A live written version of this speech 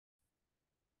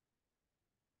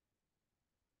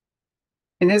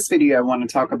In this video, I want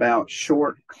to talk about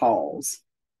short calls.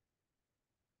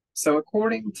 So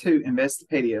according to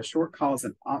Investopedia, short call is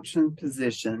an option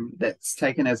position that's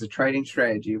taken as a trading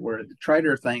strategy where the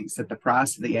trader thinks that the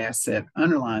price of the asset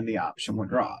underlying the option will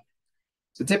drop.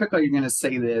 So typically you're going to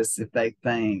see this if they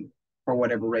think for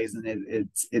whatever reason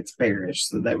it's bearish.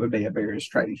 So that would be a bearish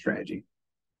trading strategy.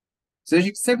 So as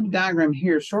you can see from the diagram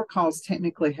here, short calls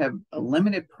technically have a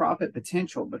limited profit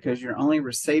potential because you're only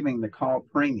receiving the call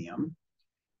premium.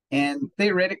 And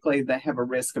theoretically, they have a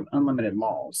risk of unlimited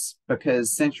loss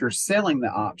because since you're selling the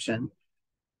option,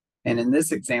 and in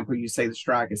this example, you say the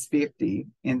strike is 50,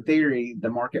 in theory, the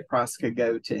market price could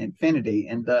go to infinity,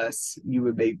 and thus you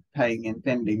would be paying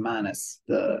infinity minus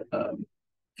the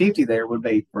 50 there would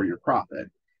be for your profit.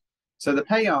 So the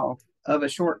payoff of a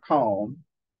short call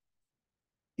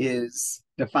is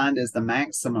defined as the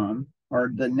maximum or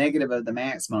the negative of the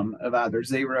maximum of either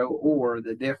zero or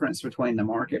the difference between the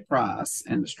market price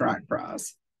and the strike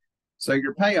price. So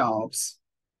your payoffs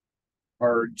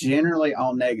are generally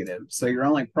all negative. So your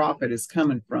only profit is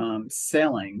coming from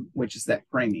selling, which is that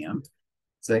premium.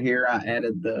 So here I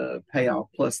added the payoff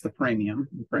plus the premium.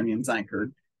 The premium's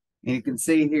anchored. And you can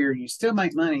see here, you still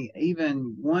make money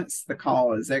even once the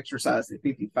call is exercised at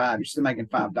 55, you're still making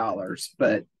 $5.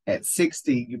 But at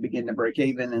 60, you begin to break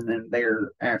even. And then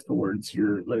there afterwards,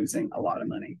 you're losing a lot of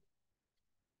money.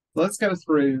 Let's go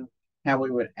through how we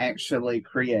would actually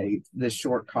create this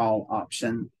short call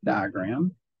option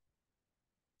diagram.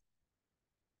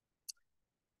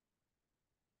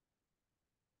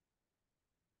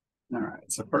 All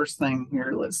right, so first thing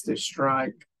here, let's do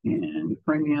strike and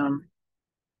premium.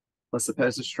 Let's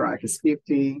suppose the strike is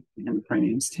 50 and the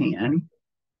premium's 10.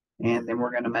 And then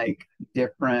we're going to make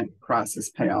different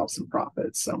prices, payoffs, and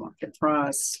profits. So market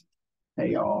price,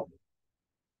 payoff,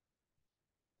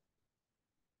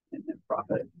 and then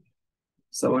profit.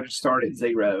 So we'll just start at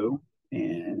 0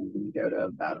 and go to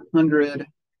about 100.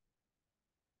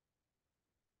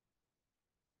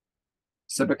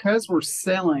 So because we're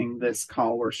selling this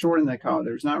call, we're shorting the call,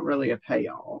 there's not really a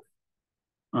payoff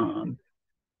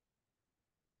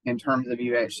in terms of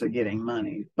you actually getting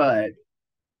money. But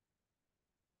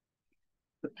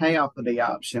the payoff of the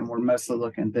option, we're mostly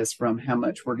looking at this from how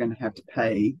much we're going to have to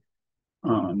pay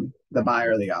the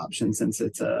buyer of the option since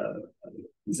it's a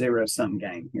zero-sum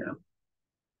game here.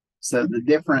 So the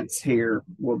difference here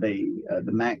will be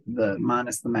the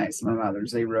minus the maximum, either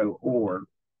 0 or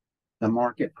the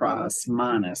market price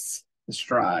minus the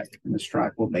strike. And the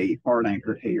strike will be hard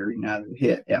anchored here. You can either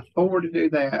hit F4 to do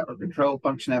that, or control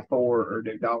function F4, or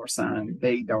do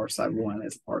 $B, $1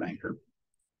 as a hard anchor.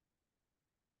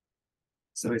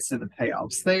 So we see the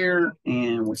payoffs there,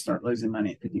 and we start losing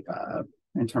money at 55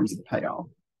 in terms of the payoff.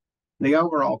 The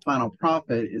overall final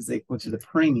profit is equal to the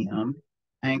premium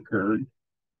anchored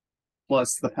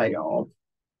plus the payoff.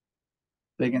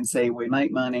 So you can see we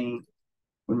make money,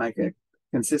 we make a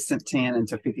consistent 10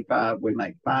 until 55, we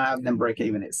make 5, then break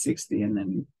even at 60, and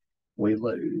then we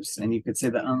lose. And you can see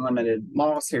the unlimited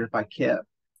loss here if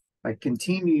I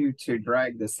continue to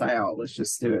drag this out. Let's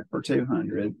just do it for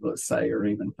 200, let's say, or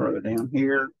even further down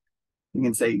here. You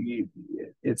can see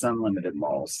it's unlimited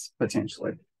loss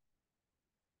potentially.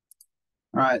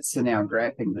 All right, so now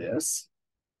graphing this.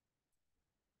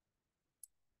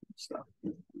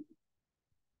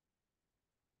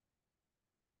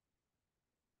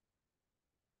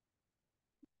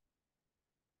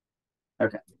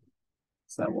 Okay,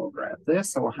 so we'll graph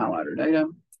this. So we'll highlight our data.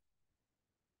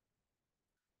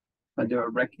 I do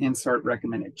a insert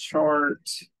recommended chart.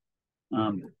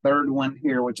 The third one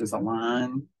here, which is a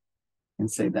line, and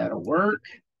say that'll work.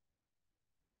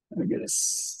 I'll get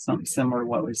something similar to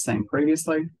what we've seen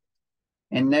previously.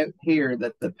 And note here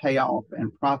that the payoff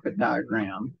and profit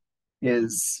diagram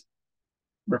is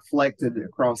reflected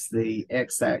across the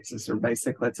x-axis, or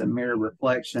basically it's a mirror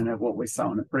reflection of what we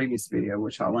saw in the previous video,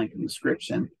 which I'll link in the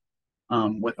description,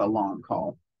 with a long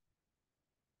call.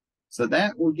 So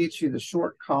that will get you the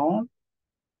short call.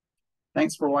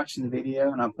 Thanks for watching the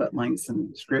video, and I'll put links in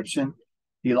the description.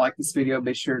 If you like this video,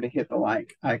 be sure to hit the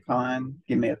like icon,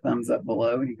 give me a thumbs up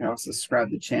below. You can also subscribe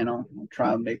to the channel. I'll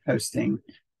try to be posting,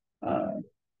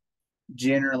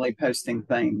 generally posting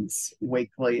things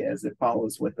weekly as it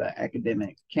follows with the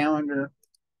academic calendar.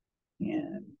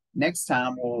 And next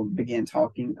time we'll begin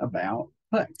talking about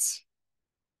puts.